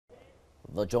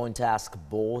The Joint Task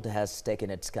Board has taken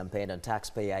its campaign on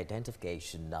taxpayer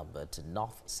identification number to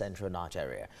North Central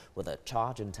Nigeria, with a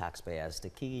charge on taxpayers to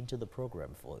key into the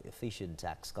program for efficient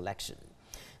tax collection.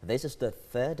 This is the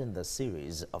third in the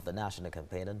series of the national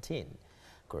campaign on tin.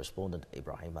 Correspondent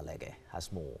Ibrahim Alege has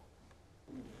more.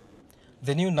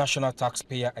 The new National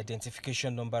Taxpayer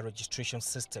Identification Number Registration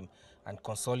System and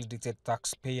Consolidated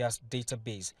Taxpayers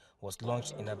Database was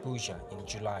launched in Abuja in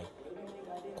July.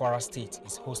 Kwara State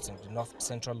is hosting the North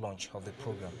Central launch of the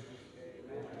program.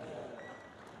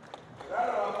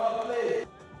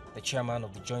 The chairman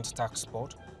of the Joint Tax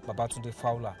Board, Babatunde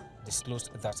Fowler,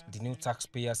 disclosed that the new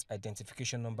Taxpayers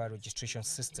Identification Number Registration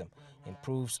System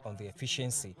improves on the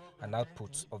efficiency and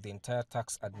output of the entire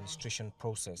tax administration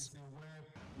process.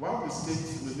 While the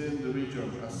states within the region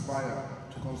aspire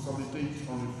to consolidate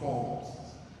on reforms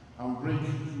and break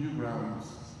new grounds,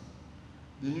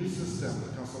 the new system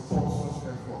can support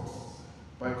such efforts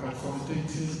by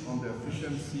consolidating on the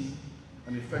efficiency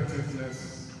and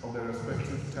effectiveness of their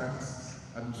respective tax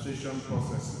administration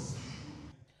processes.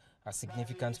 A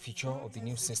significant feature of the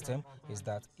new system is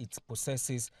that it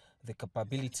possesses the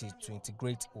capability to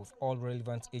integrate with all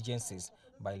relevant agencies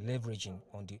by leveraging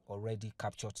on the already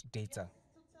captured data.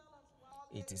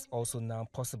 It is also now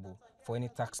possible for any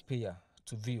taxpayer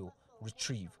to view,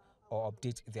 retrieve, or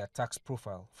update their tax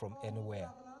profile from anywhere.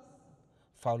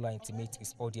 Fowler intimates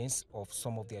his audience of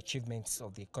some of the achievements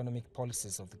of the economic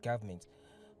policies of the government,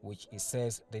 which he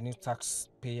says the new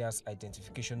taxpayers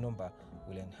identification number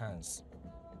will enhance.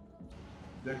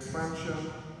 The expansion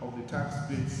of the tax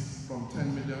base from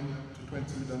 10 million to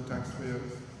 20 million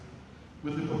taxpayers,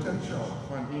 with the potential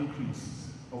for an increase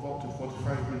of up to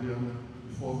 45 million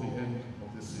before the end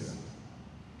of this year.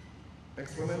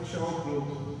 Exponential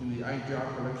growth in the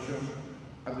IDR collection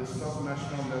at the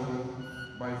sub-national level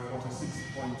by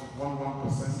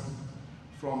 46.11%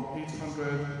 from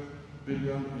 800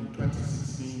 billion in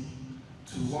 2016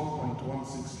 to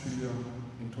 1.16 trillion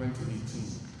in 2018.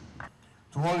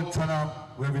 To all internal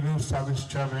revenue service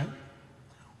chairmen,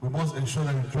 we must ensure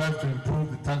that the drive to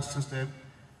improve the tax system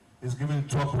is given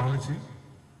top priority,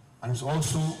 and it's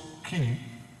also key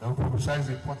that we publicize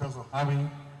the importance of having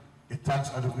a tax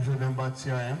identification number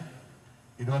TIN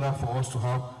in order for us to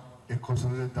have a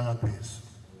consolidated database.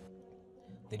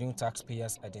 The new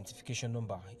taxpayers identification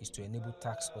number is to enable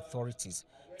tax authorities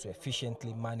to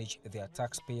efficiently manage their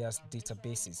taxpayers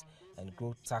databases and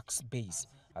grow tax base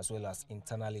as well as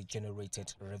internally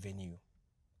generated revenue.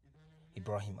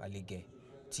 Ibrahim Alege,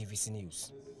 TVC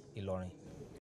News, Ilorin.